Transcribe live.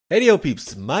Hey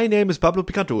peeps, my name is Pablo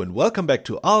Picanto and welcome back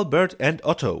to Albert and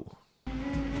Otto.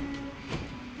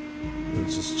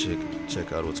 Let's just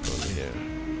check out what's going on here.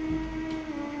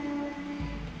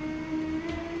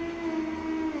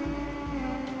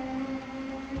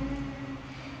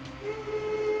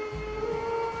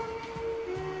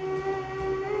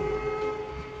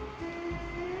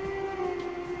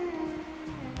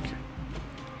 Okay.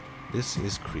 This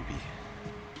is creepy.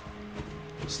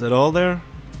 Is that all there?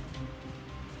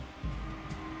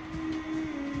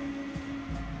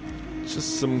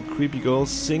 Just some creepy girls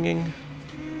singing.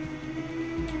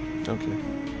 Okay.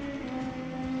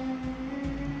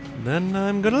 Then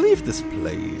I'm gonna leave this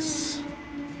place.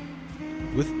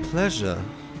 With pleasure.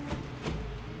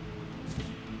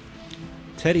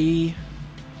 Teddy.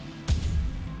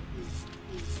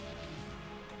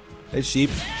 Hey sheep.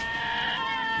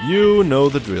 You know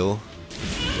the drill.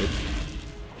 Wait.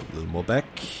 A little more back.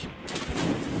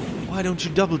 Why don't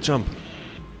you double jump?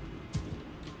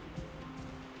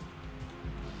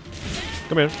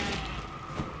 Come here.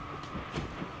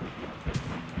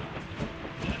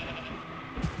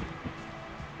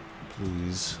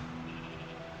 Please.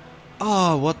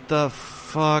 Oh, what the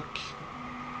fuck?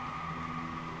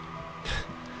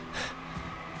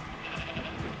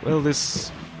 Well,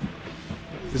 this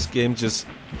game just...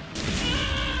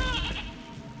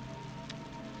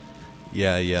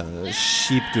 Yeah,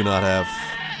 sheep do not have...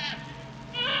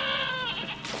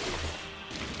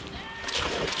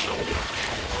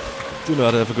 Do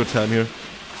not have a good time here.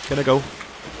 Can I go?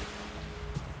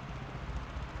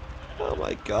 Oh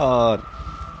my god.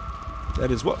 That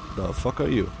is what the fuck are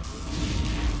you?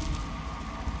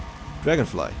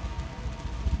 Dragonfly.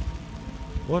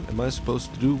 What am I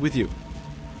supposed to do with you?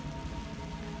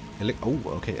 Oh,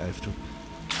 okay, I have to.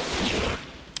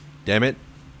 Damn it.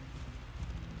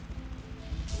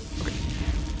 Okay.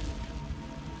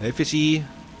 Hey fishy.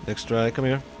 Next try, come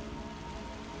here.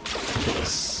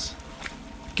 Yes.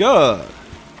 Good.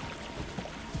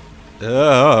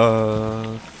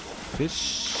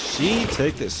 Fishy,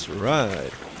 take this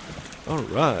ride.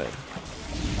 Alright.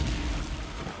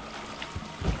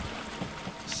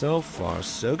 So far,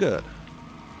 so good.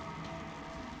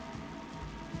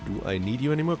 Do I need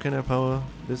you anymore? Can I power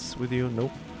this with you?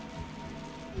 Nope.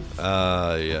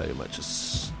 Yeah, you might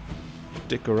just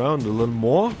stick around a little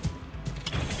more.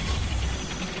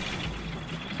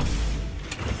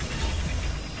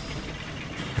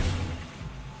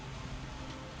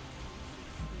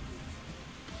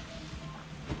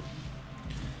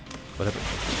 What happened?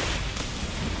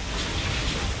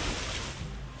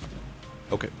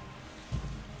 Okay.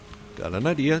 Got an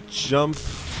idea. Jump.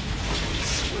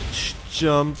 Switch.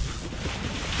 Jump.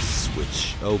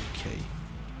 Switch. Okay.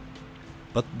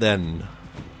 But then...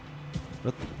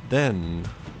 I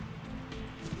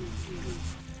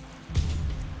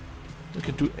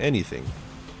can do anything.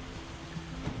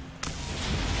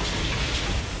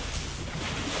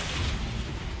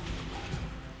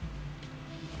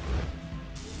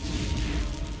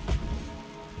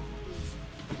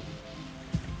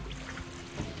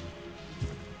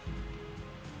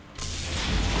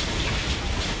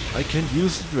 I can't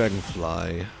use the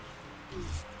dragonfly.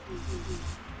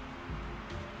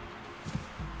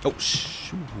 Oh,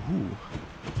 shoo.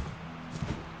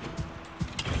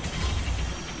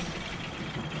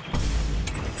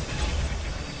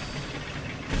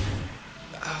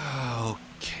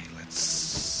 Okay, let's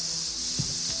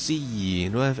see.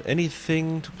 Do I have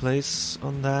anything to place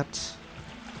on that?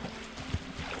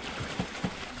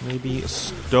 Maybe a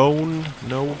stone?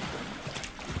 No.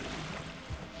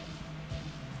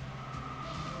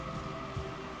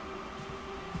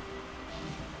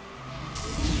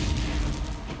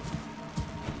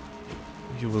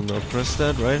 You will not press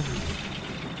that, right?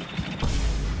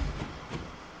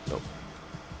 No.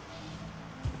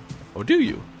 Or do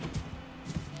you?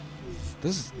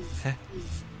 Does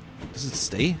it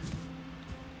stay?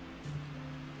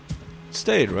 It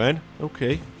stayed, right?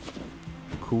 Okay.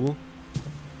 Cool.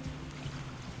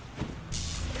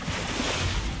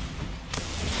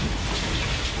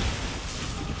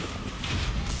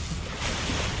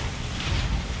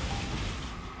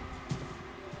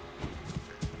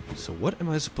 So what am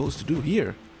I supposed to do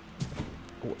here?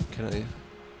 Oh, can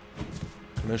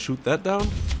I shoot that down?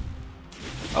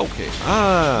 Okay.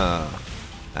 Ah.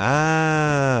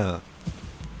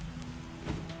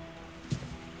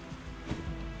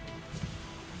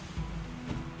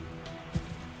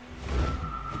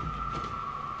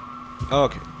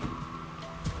 Okay.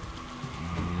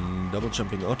 Double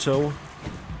jumping Otto.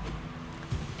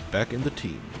 Back in the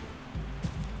team.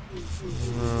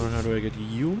 How do I get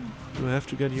you? Do I have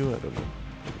to get you? I don't know.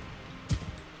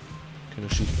 Can I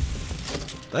shoot?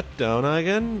 that down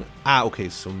again. Ah, okay,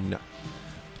 so now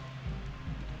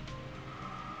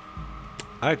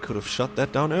I could have shot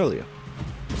that down earlier.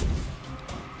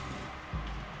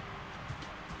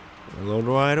 Well,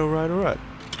 alright, alright, alright.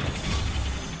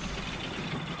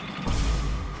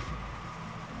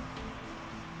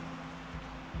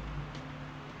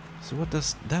 So what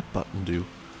does that button do?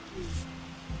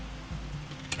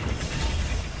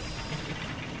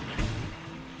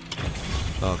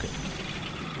 Okay.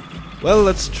 Well,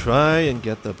 let's try and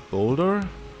get the boulder.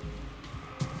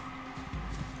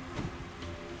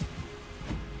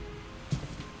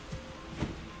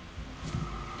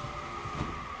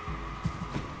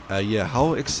 Yeah,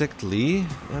 how exactly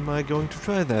am I going to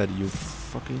try that, you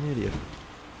fucking idiot?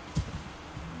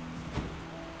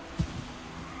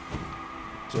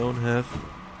 Don't have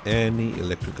any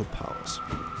electrical powers.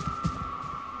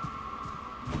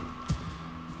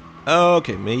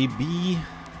 Okay, maybe.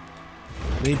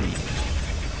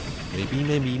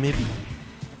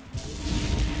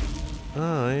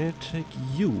 I take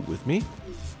you with me.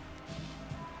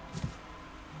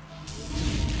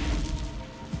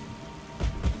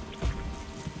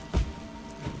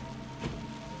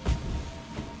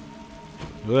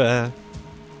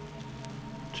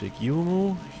 Take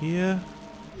you here.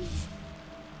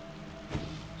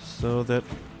 So that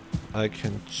I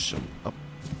can jump up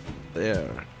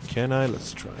there. Can I?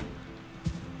 Let's try.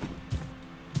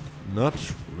 Not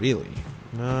really.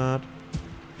 Not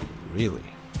really.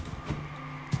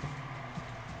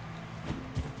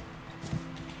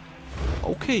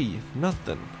 Okay,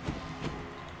 nothing.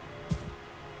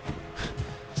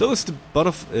 So is the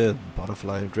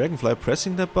butterfly, dragonfly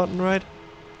pressing that button right?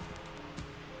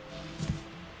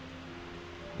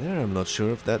 There, I'm not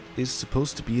sure if that is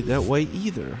supposed to be that way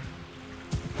either.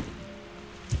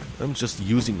 I'm just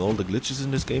using all the glitches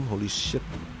in this game, holy shit.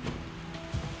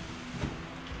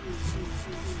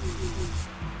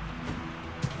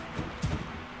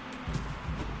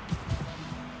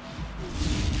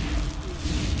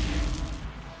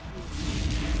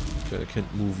 Okay, I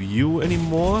can't move you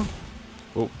anymore.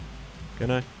 Oh, can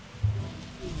I?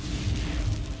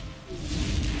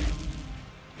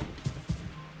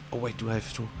 Oh wait, do I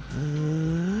have to?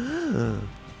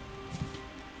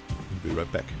 I'll be right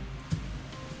back.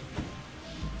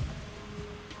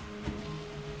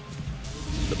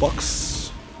 The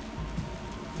box.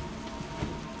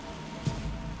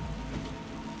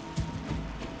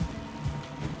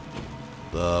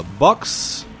 The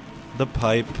box. The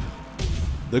pipe.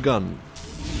 The gun.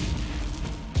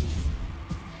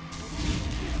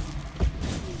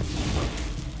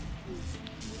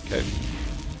 Okay.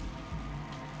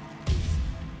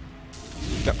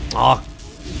 Ah.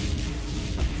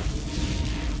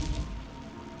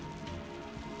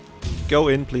 Go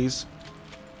in, please.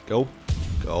 Go.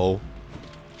 Go.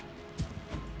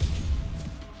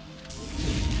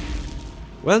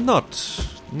 Well, not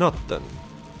then.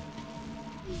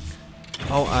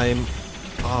 Oh, I'm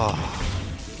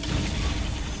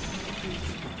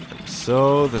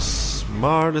so the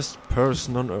smartest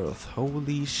person on earth.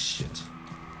 Holy shit.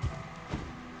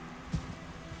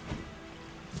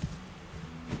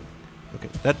 Okay,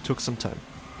 that took some time.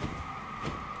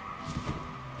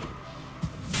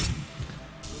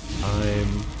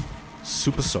 I'm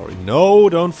super sorry. No,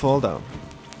 don't fall down.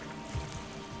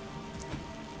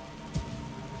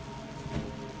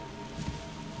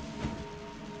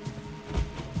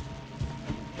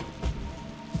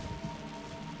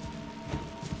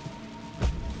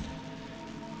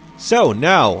 So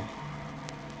now,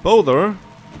 boulder,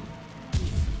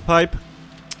 pipe,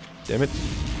 damn it,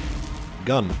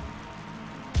 gun.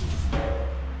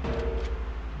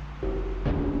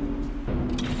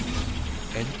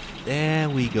 And there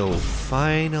we go,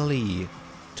 finally.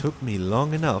 Took me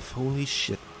long enough, holy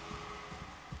shit.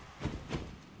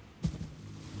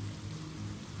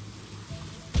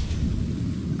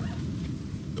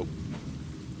 Nope.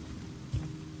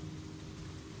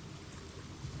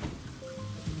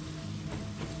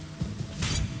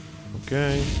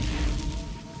 Okay.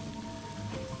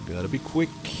 Gotta be quick.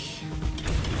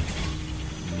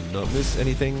 Not miss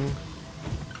anything.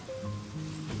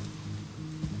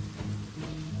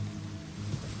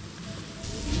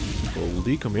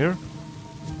 Goldie, come here.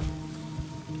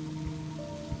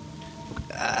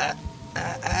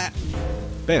 Okay.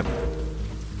 Bam.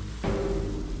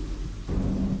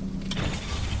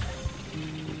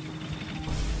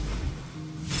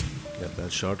 Get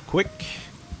that shard quick.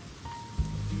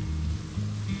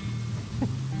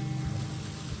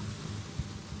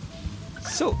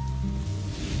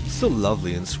 So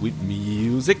lovely and sweet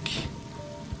music.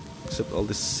 Except all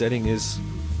this setting is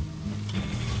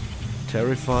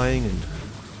terrifying and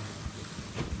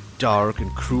dark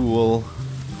and cruel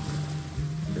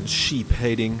and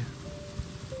sheep-hating.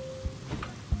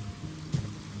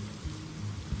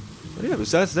 But yeah,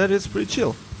 besides that, it's pretty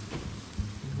chill.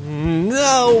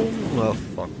 No! Oh,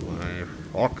 fuck my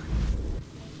fuck.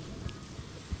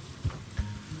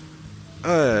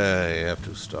 I have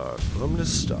to start from the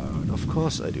start. Of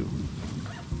course I do.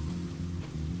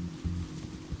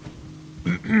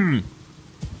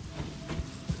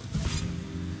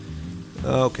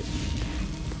 Okay.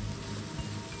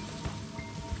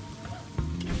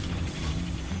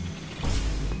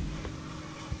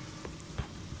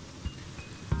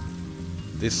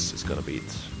 This is gonna be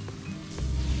it.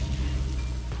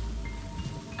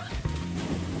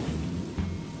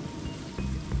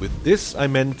 With this, I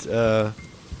meant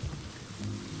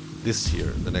this here,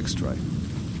 the next try.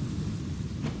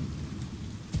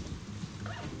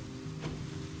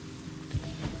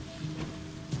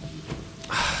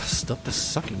 Stop the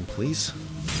sucking, please.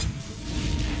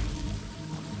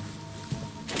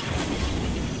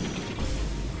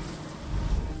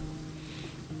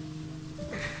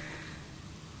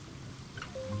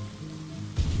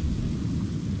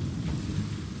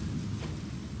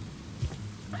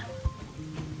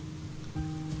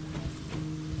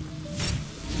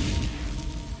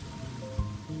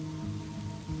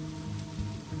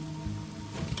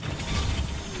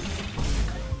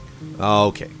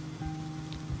 Okay.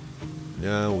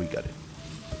 Now we got it.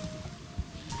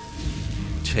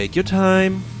 Take your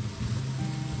time.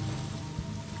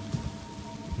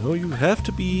 No, you have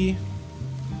to be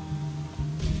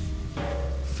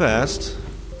fast.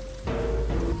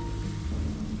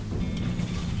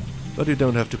 But you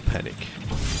don't have to panic.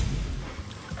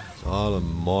 It's all a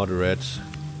moderate,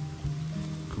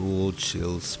 cool,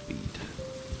 chill speed.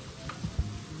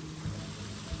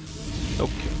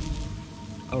 Okay.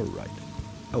 Alright.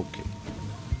 Okay.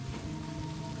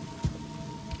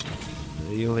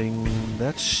 Nailing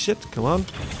that shit. Come on.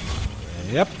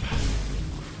 Yep.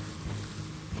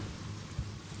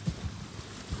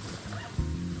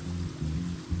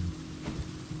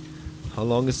 How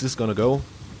long is this gonna go?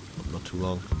 Not too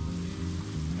long.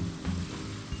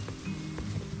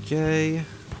 Okay.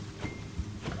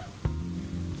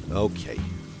 Okay.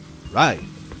 Right.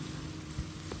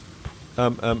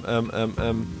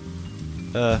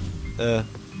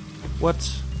 What?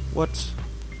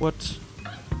 What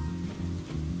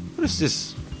is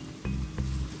this?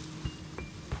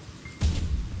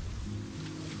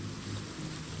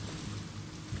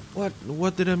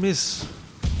 What did I miss?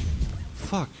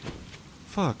 Fuck.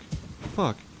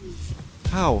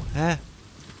 How? Huh?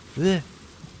 Blech.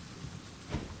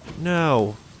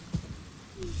 No.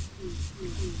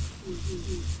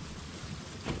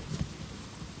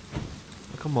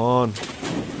 Come on.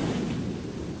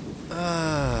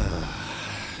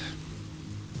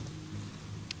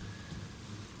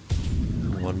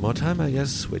 One more time, I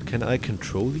guess. Wait, can I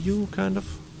control you, kind of?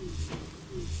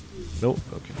 No?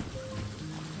 Okay.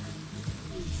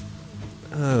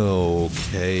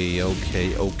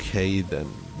 Okay then.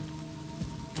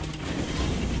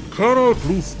 Can I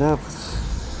please stop?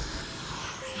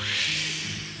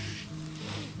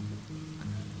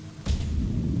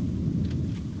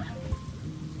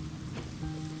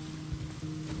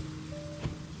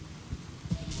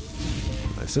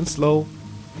 Nice and slow.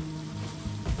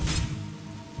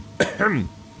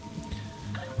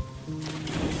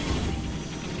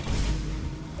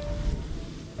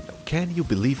 Can you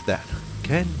believe that?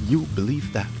 Can you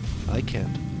believe that? I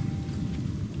can't.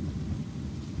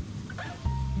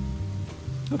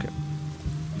 Okay.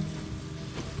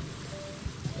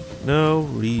 No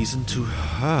reason to...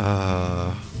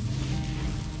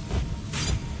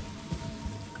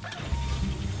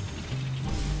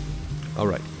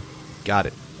 Alright. Got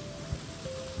it.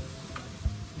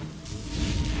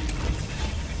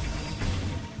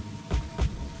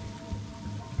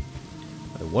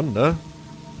 I wonder...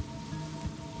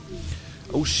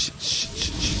 Oh,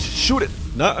 shoot it!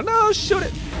 No, shoot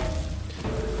it!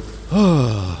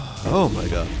 Oh my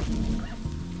god.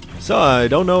 So, I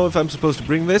don't know if I'm supposed to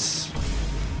bring this.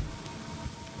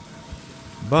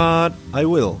 But I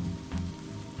will.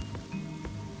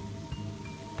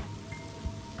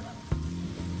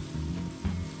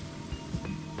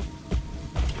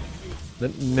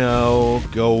 Then now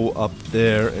go up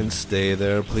there and stay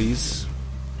there, please.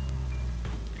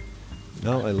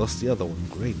 Now I lost the other one.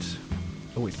 Great.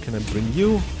 Oh wait, can I bring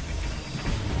you?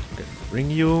 Okay, bring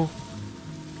you.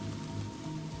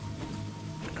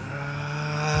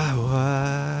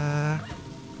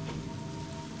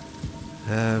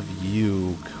 Have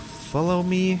you follow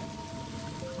me?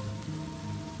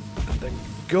 And then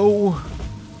go.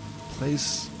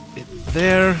 Place it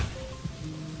there.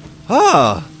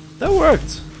 Ah! That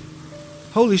worked!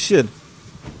 Holy shit.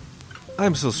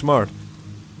 I'm so smart.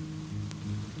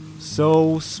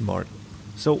 So smart.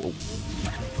 So...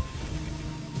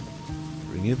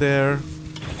 bring you there.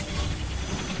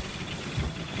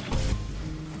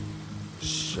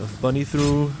 Shove Bunny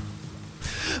through.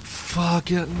 Fuck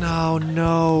it, no,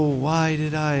 no. Why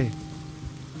did I?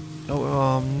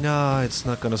 Oh, no, it's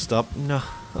not gonna stop. No.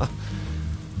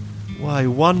 Why?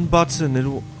 One button.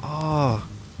 It. Ah.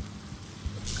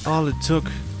 All it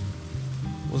took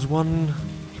was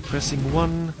pressing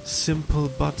one simple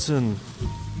button.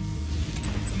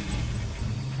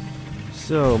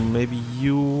 So maybe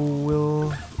you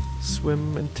will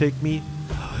swim and take me.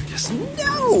 Oh, yes,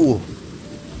 no.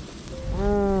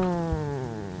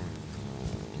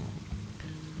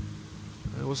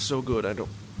 That was so good. I don't.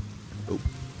 Oh.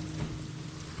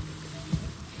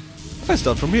 I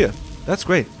start from here. That's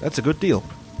great. That's a good deal.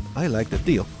 I like that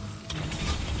deal.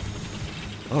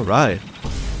 Alright.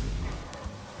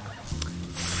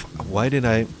 Why did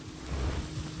I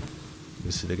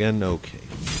miss it again? Okay.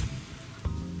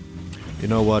 You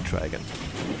know what? Try again.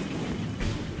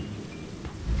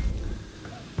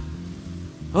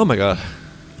 Oh my god.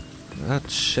 That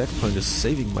checkpoint is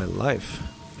saving my life.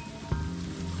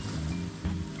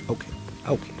 Okay.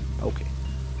 Okay. Okay.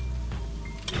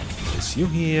 Place you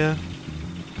here.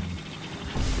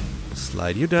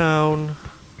 Slide you down.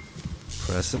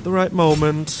 Press at the right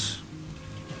moment.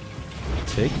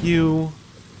 Take you.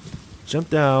 Jump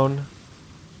down.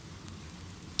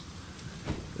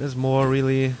 There's more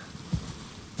really.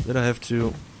 Did I have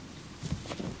to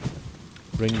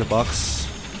bring the box?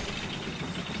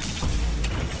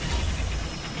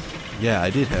 Yeah, I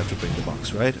did have to bring the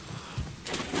box, right?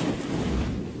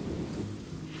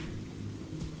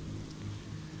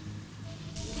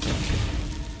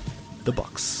 The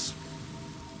box.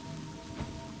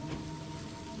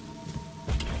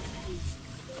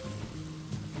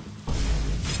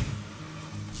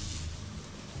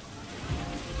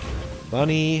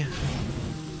 Bunny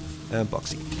and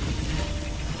Boxy.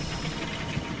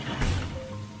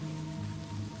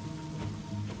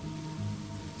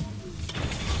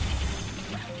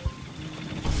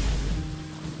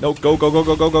 No, go, go, go,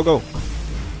 go, go, go, go.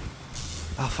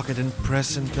 Ah, fuck, I didn't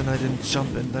press and then I didn't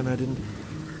jump and then I didn't...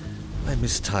 I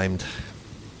mistimed.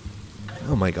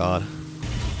 Oh my god.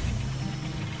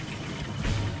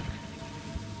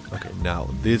 Okay, now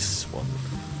this one.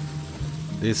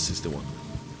 This is the one.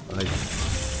 I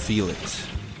feel it.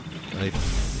 I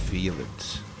feel it.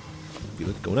 Feel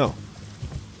it go now.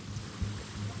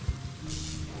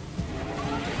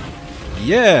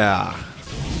 Yeah!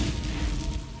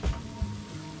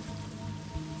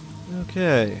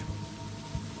 Okay.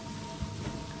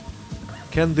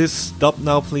 Can this stop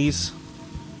now, please?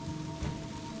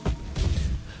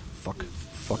 Fuck.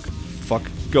 Fuck. Fuck.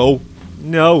 Go.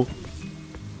 No!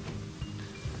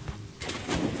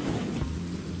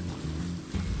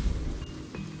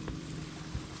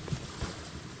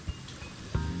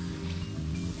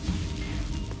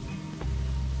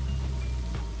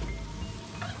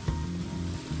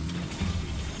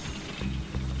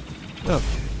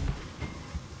 Okay.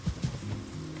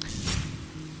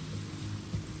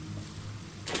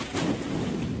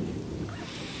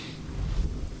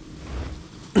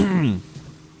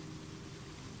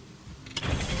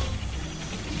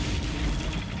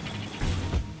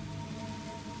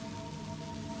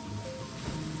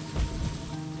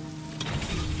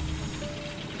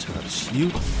 Touch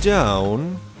you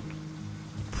down.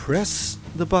 Press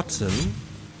the button.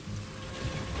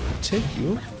 Take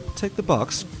you. Take the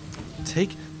box.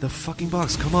 Take the fucking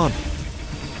box, come on.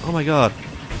 Oh my god.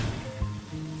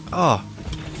 Ah.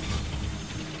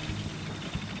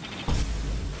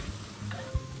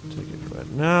 Take it right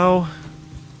now.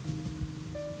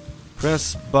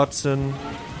 Press button.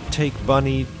 Take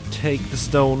bunny. Take the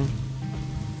stone.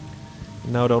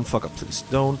 Now don't fuck up, please.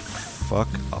 Don't fuck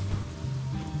up.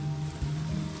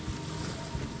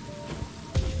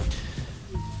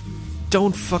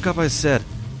 Don't fuck up, I said.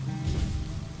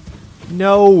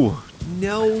 No.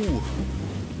 No!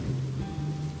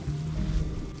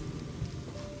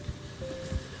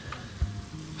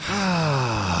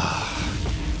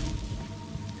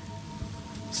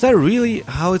 Is that really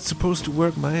how it's supposed to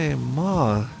work? My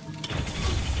ma.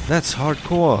 That's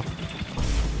hardcore.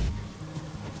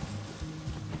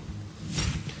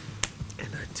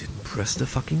 And I didn't press the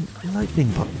fucking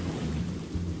lightning button.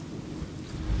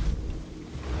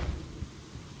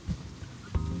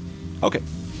 Okay.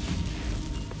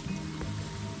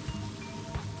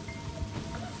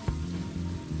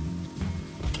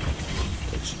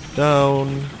 Down.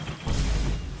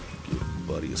 Give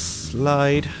buddy a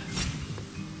slide.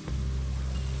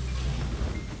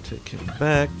 Take him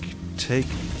back. Take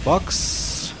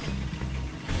box.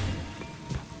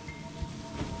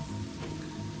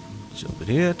 Jump in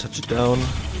here, touch it down.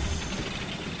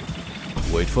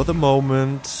 Wait for the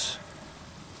moment.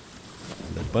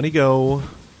 Let Bunny go.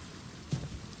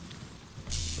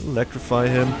 Electrify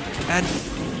him. And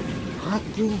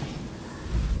fucking...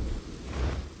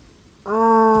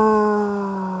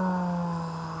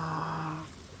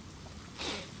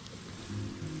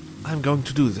 I'm going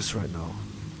to do this right now.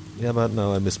 Yeah, but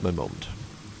now I missed my moment.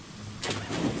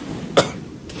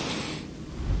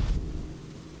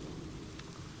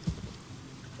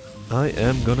 I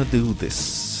am gonna do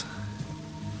this.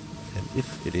 And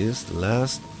if it is the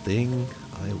last thing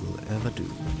I will ever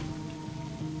do.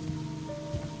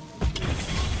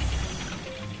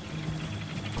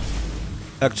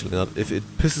 Actually not. If it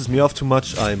pisses me off too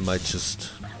much, I might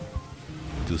just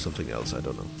do something else. I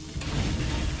don't know.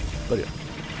 But yeah.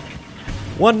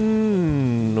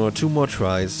 1 or 2 more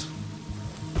tries.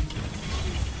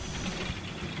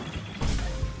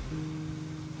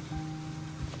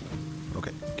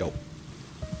 Okay, go.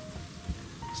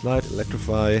 Slide,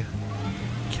 electrify,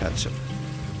 catch him.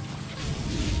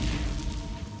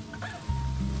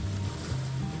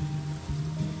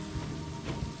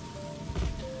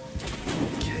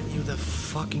 Can you the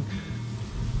fucking...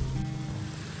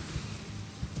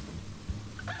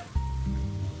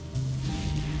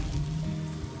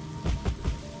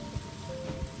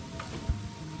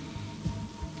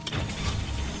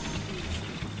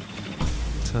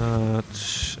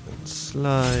 touch and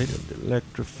slide and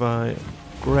electrify and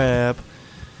grab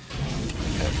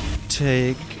and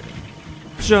take and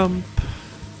jump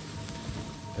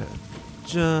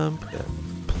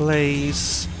and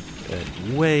place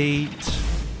and wait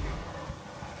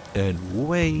and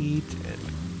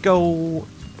go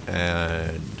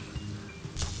and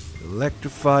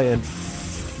electrify and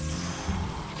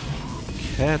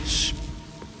catch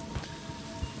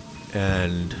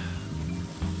and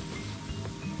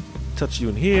touch you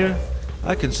in here.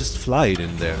 I can just fly it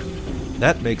in there.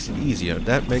 That makes it easier.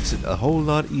 That makes it a whole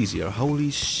lot easier.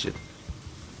 Holy shit.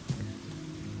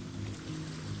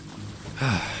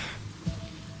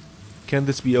 Can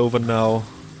this be over now?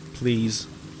 Please.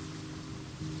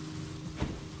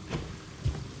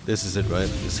 This is it, right?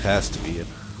 This has to be it.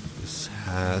 This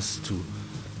has to...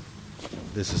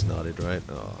 This is not it, right?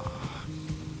 Oh.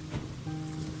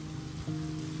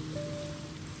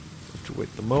 Have to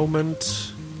wait the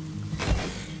moment.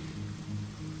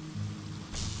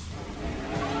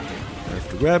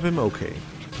 To grab him, okay.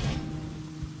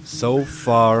 So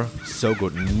far, so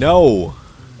good. No!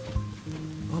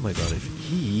 Oh my god, if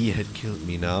he had killed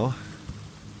me now.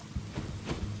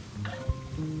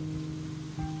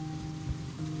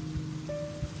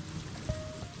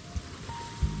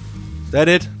 That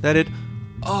it? That it?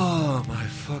 Oh my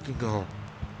fucking god.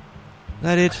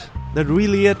 That it? That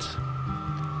really it?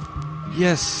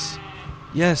 Yes.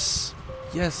 Yes.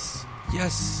 Yes.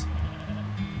 Yes.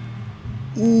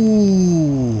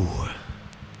 Ooh.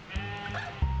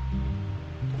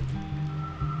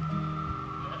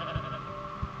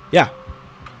 Yeah.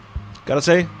 Gotta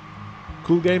say,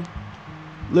 cool game.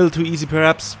 A little too easy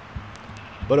perhaps,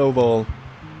 but overall,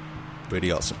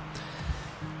 pretty awesome.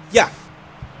 Yeah.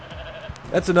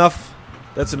 That's enough.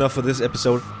 That's enough for this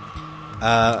episode.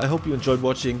 I hope you enjoyed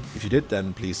watching. If you did,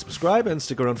 then please subscribe and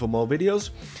stick around for more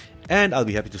videos. And I'll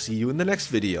be happy to see you in the next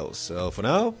video. So for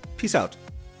now, peace out.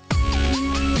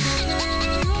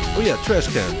 Oh yeah, trash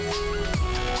can.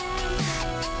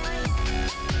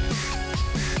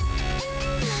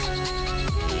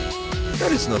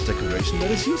 That is not decoration,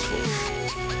 that is useful.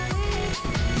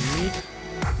 We need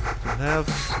to have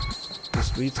the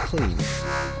streets clean.